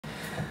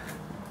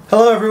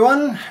Hello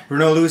everyone,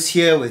 Bruno Luz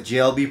here with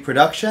JLB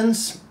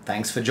Productions.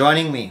 Thanks for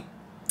joining me.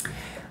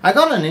 I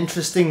got an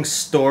interesting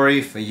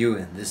story for you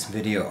in this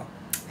video.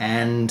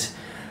 And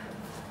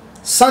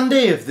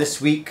Sunday of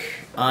this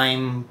week,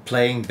 I'm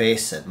playing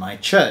bass at my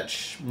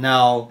church.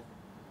 Now,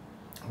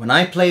 when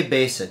I play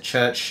bass at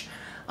church,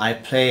 I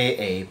play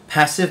a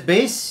passive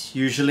bass,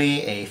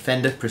 usually a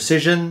Fender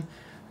Precision,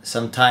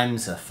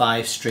 sometimes a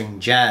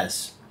 5-string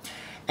jazz.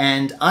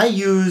 And I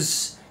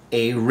use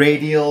a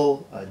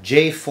radial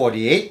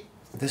J48,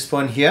 this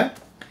one here,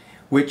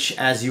 which,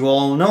 as you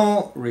all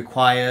know,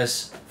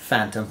 requires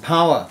phantom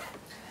power.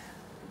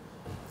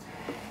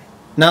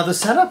 Now the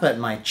setup at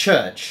my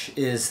church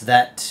is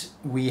that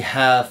we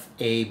have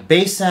a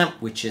bass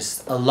amp which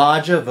is a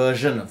larger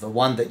version of the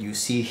one that you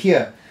see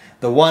here.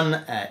 The one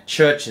at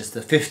church is the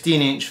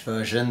 15-inch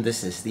version,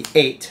 this is the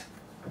 8.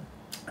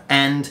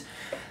 And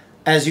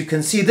as you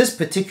can see, this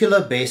particular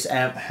bass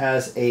amp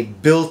has a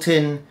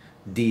built-in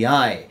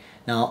DI.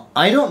 Now,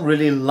 I don't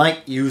really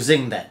like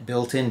using that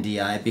built-in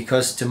DI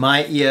because to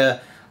my ear,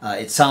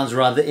 it sounds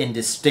rather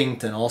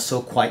indistinct and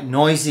also quite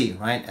noisy,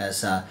 right?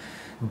 As a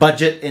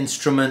budget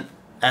instrument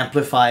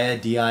amplifier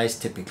DIs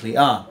typically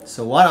are.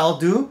 So what I'll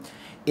do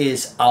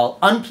is I'll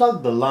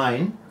unplug the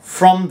line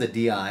from the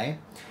DI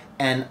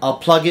and I'll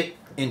plug it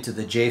into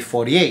the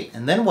J48.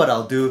 And then what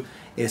I'll do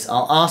is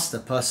I'll ask the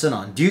person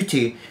on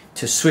duty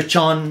to switch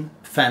on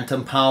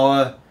phantom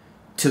power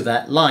to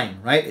that line,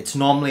 right? It's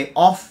normally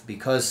off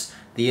because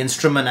the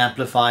instrument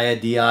amplifier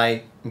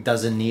DI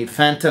doesn't need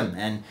phantom,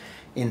 and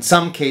in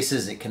some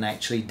cases it can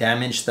actually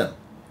damage them.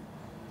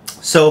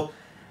 So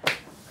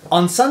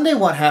on Sunday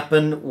what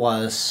happened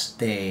was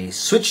they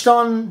switched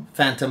on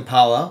phantom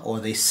power, or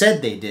they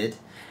said they did,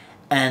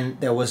 and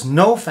there was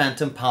no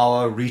phantom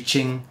power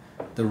reaching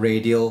the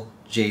radial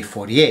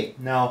J48.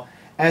 Now,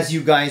 as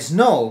you guys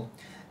know,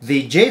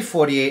 the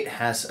J48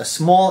 has a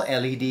small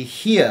LED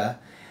here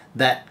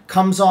that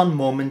comes on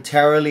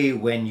momentarily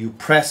when you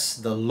press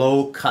the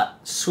low cut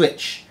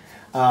switch.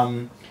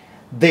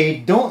 They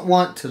don't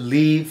want to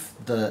leave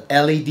the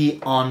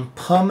LED on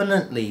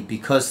permanently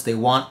because they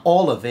want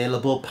all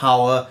available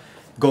power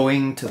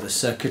going to the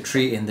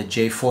circuitry in the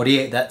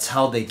J48. That's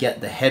how they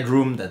get the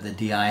headroom that the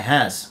DI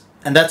has.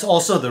 And that's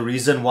also the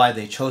reason why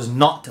they chose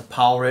not to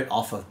power it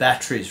off of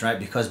batteries, right?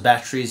 Because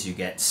batteries, you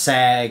get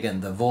sag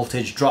and the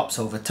voltage drops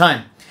over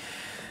time.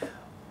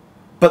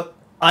 But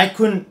I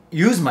couldn't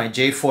use my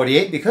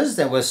J48 because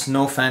there was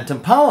no phantom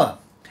power.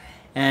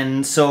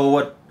 And so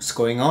what's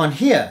going on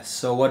here?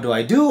 So what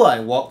do? I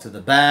walk to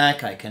the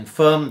back, I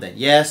confirm that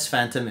yes,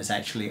 phantom is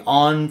actually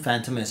on,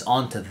 phantom is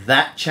on to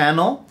that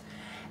channel.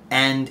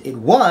 And it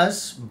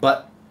was,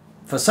 but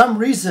for some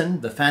reason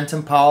the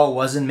phantom power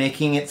wasn't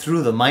making it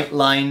through the mic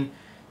line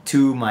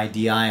to my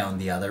DI on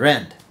the other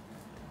end.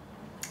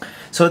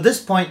 So at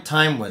this point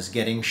time was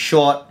getting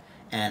short,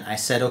 and I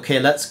said, okay,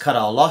 let's cut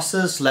our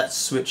losses, let's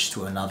switch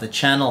to another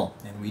channel.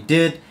 And we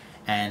did,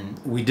 and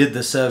we did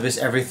the service,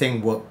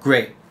 everything worked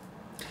great.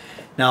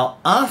 Now,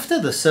 after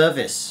the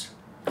service,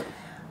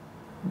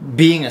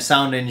 being a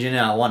sound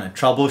engineer, I want to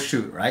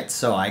troubleshoot, right?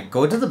 So I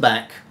go to the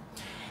back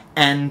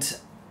and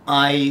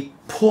I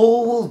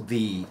pull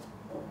the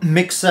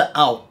mixer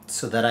out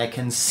so that I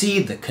can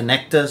see the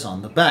connectors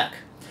on the back.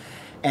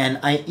 And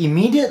I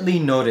immediately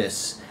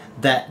notice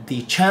that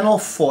the channel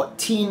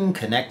 14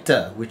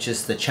 connector, which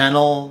is the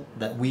channel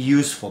that we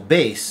use for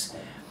bass,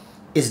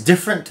 is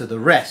different to the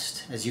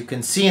rest. As you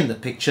can see in the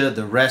picture,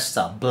 the rest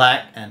are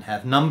black and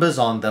have numbers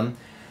on them.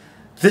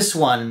 This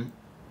one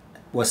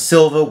was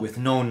silver with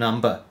no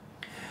number.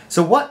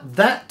 So what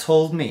that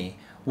told me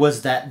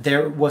was that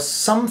there was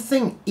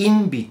something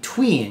in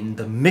between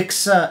the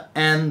mixer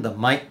and the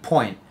mic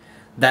point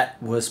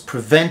that was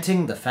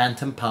preventing the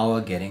phantom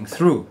power getting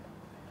through.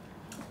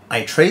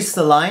 I traced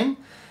the line,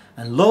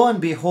 and lo and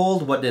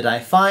behold, what did I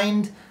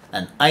find?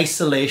 An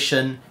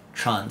isolation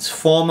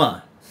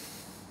transformer.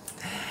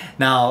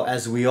 Now,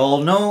 as we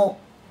all know,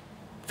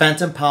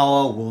 phantom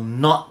power will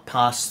not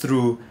pass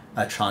through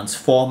a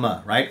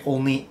transformer, right?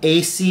 Only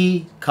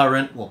AC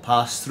current will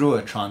pass through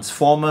a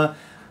transformer.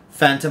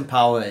 Phantom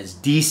power is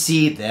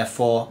DC,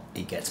 therefore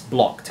it gets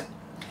blocked.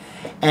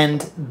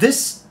 And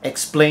this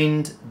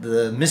explained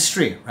the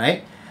mystery,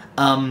 right?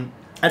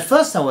 At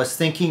first I was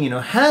thinking,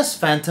 has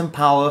phantom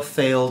power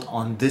failed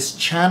on this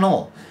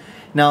channel?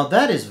 Now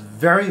that is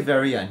very,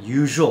 very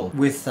unusual.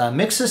 With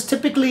mixers,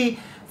 typically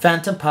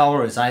phantom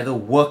power is either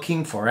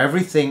working for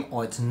everything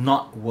or it's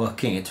not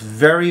working. It's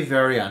very,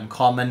 very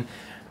uncommon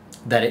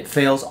that it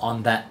fails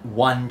on that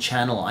one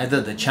channel. Either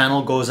the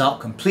channel goes out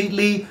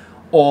completely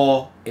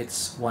or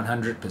it's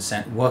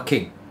 100%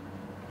 working.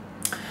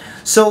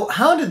 So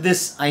how did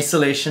this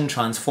isolation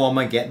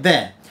transformer get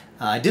there?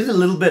 I did a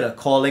little bit of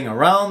calling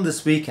around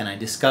this week and I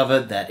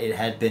discovered that it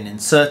had been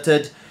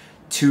inserted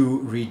to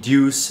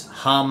reduce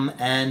hum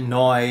and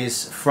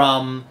noise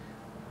from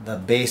the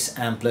bass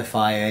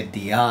amplifier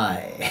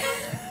DI.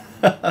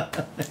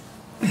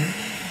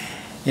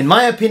 In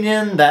my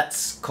opinion,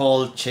 that's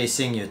called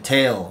chasing your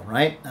tail,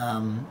 right?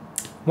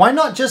 Why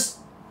not just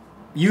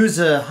use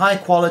a high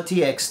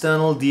quality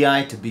external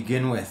DI to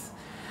begin with.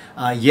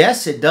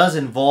 Yes, it does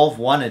involve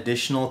one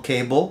additional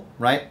cable,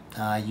 right?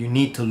 You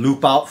need to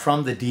loop out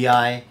from the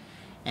DI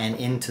and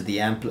into the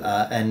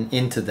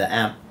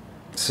amp.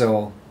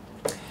 So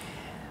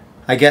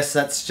I guess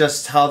that's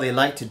just how they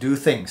like to do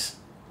things.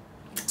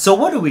 So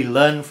what do we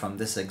learn from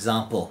this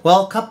example?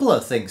 Well, a couple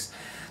of things.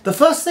 The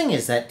first thing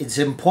is that it's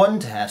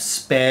important to have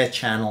spare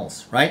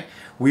channels, right?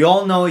 We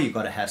all know you've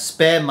got to have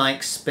spare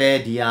mics,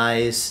 spare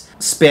DIs,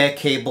 spare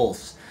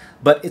cables.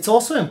 But it's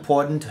also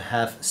important to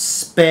have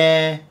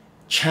spare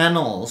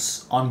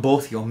channels on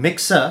both your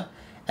mixer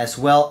as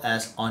well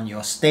as on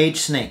your stage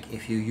snake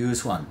if you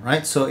use one,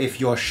 right? So if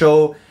your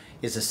show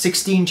is a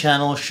 16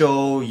 channel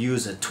show,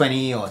 use a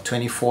 20 or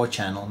 24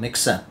 channel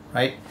mixer,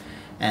 right?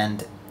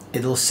 And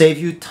it'll save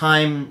you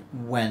time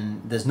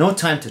when there's no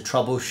time to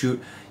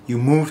troubleshoot. You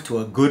move to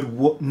a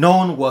good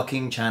known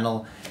working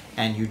channel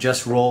and you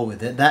just roll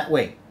with it that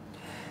way.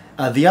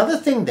 The other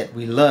thing that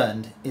we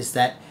learned is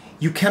that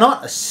you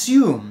cannot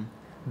assume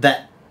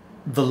that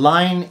the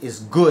line is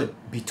good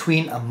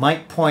between a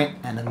mic point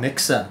and a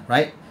mixer,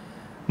 right?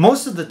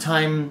 Most of the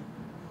time,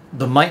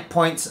 the mic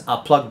points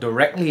are plugged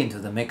directly into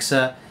the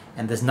mixer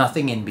and there's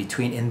nothing in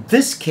between. In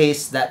this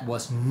case, that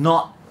was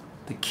not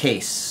the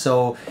case.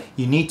 So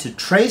you need to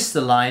trace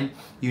the line.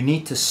 You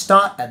need to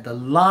start at the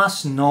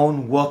last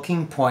known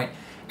working point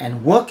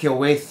and work your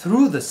way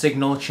through the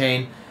signal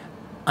chain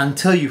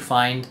until you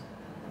find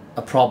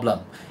a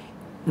problem.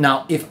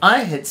 Now, if I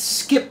had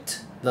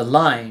skipped the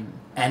line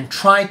and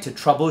tried to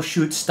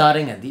troubleshoot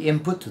starting at the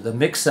input to the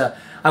mixer,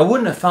 I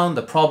wouldn't have found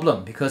the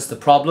problem because the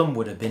problem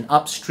would have been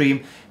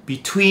upstream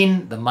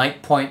between the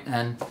mic point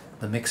and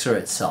the mixer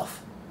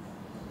itself.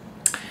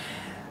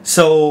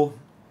 So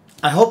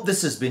I hope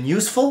this has been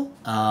useful.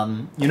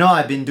 You know,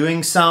 I've been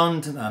doing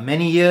sound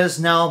many years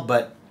now,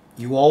 but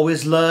you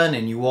always learn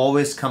and you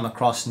always come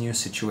across new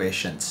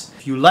situations.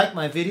 If you like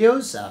my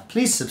videos,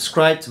 please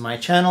subscribe to my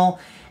channel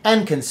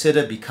and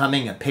consider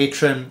becoming a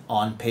patron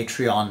on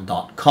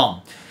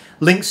patreon.com.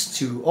 Links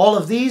to all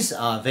of these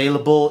are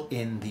available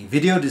in the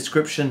video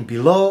description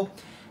below,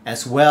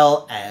 as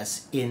well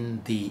as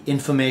in the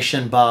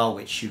information bar,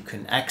 which you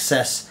can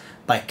access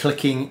by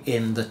clicking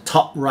in the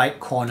top right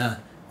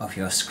corner of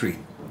your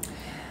screen.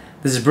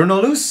 This is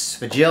Bruno Luce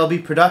for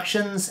GLB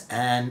Productions,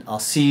 and I'll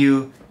see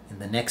you in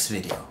the next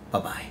video.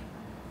 Bye-bye.